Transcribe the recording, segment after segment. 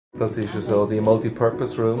Das ist so die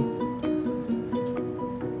Multipurpose Room.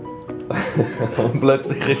 Und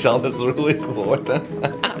plötzlich ist alles ruhig geworden.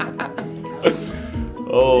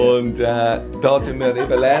 Und da lernen wir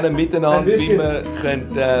eben lernen miteinander, wie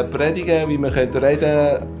wir predigen, wie wir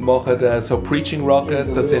reden, machen so Preaching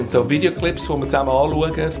Rocket. Das sind so Videoclips, die wir zusammen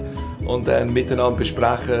anschauen und dann miteinander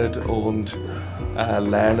besprechen und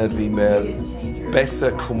lernen, wie man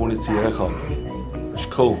besser kommunizieren kann. Das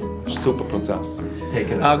ist cool, das ist ein super Prozess.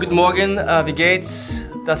 Guten Morgen, wie geht's?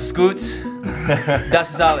 Das ist gut.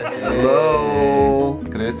 Das ist alles. Hallo,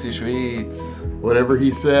 grüezi Schweiz. Whatever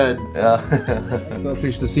he said. Ja. Das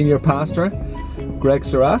ist der Senior Pastor Greg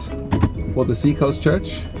Surrat von der Seacoast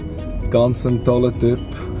Church. Ganz ein toller Typ,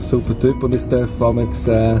 super Typ, und ich darf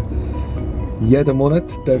jeden Monat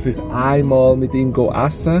einmal mit ihm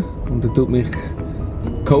essen und er tut mich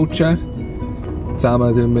coachen.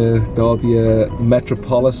 Zusammen gründen wir hier die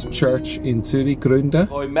Metropolis Church in Zürich gründen. Ich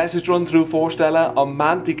kann euch Message Run-Through vorstellen. Am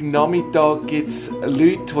Montagnachmittag gibt es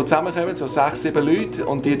Leute, die zusammenkommen, so 6, 7 Leute,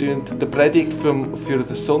 und die die Predigt für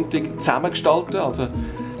den Sonntag zusammengestalten. Also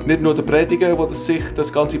nicht nur der Prediger, der sich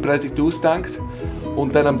das ganze Predigt ausdenkt.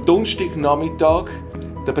 Und dann am Donnerstagnachmittag,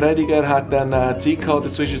 der Prediger hat dann Zeit gehabt, in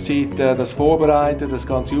der Zwischenzeit das vorbereiten, das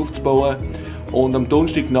Ganze aufzubauen. Und am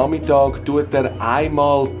Donnerstagnachmittag tut er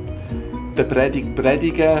einmal die Predigt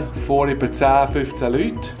predigen vor etwa 10, 15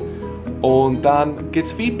 Leuten. Und dann gibt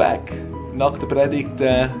es Feedback. Nach der Predigt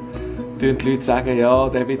sagen die Leute, ja,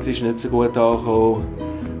 der Witz ist nicht so gut angekommen.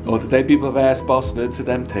 Oder der Bibelvers passt nicht zu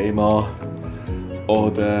diesem Thema.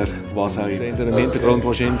 Oder was auch immer. Seht ihr im Hintergrund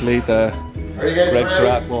wahrscheinlich der Greg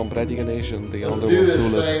Surrat, der am Predigen ist, und die anderen, die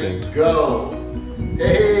zulassen sind. Go.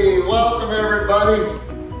 Hey, welcome everybody.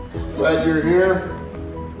 Glad you're here.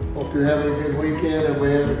 Hope you're having a good weekend and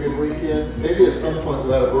we're having a good weekend. Maybe at some point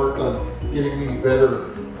we'll have to work on getting me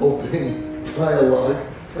better opening dialogue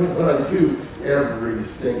than what I do every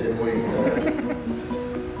stinking week.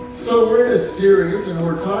 So we're in a series and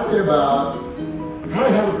we're talking about how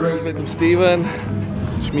to have a great... Mit dem Steven,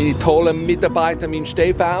 das ist meine tolle Mitarbeiter, mein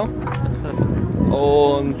Stefan.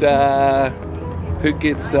 Und heute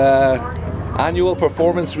gibt es Annual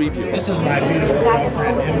Performance Review. This is my beautiful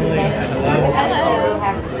girlfriend, Emily.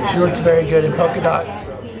 She looks very good in polka dots.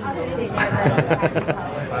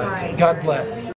 God bless.